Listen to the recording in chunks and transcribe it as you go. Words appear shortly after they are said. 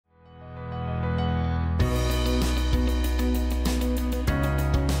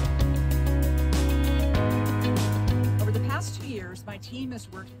team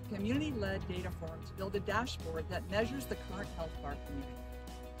has worked with a community-led data forum to build a dashboard that measures the current health of our community.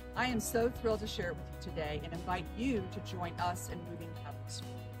 I am so thrilled to share it with you today and invite you to join us in moving Catalyst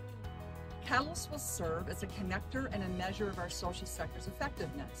forward. Catalyst will serve as a connector and a measure of our social sector's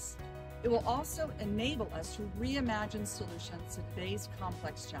effectiveness. It will also enable us to reimagine solutions to today's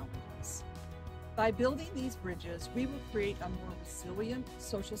complex challenges. By building these bridges, we will create a more resilient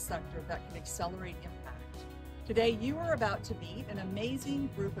social sector that can accelerate impact. Today, you are about to meet an amazing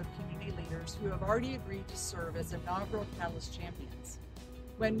group of community leaders who have already agreed to serve as inaugural Catalyst champions.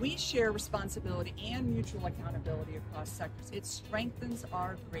 When we share responsibility and mutual accountability across sectors, it strengthens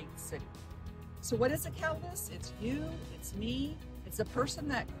our great city. So what is a Catalyst? It's you, it's me, it's a person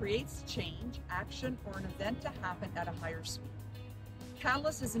that creates change, action, or an event to happen at a higher speed.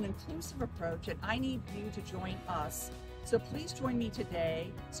 Catalyst is an inclusive approach, and I need you to join us. So please join me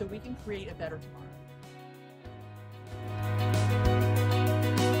today so we can create a better tomorrow.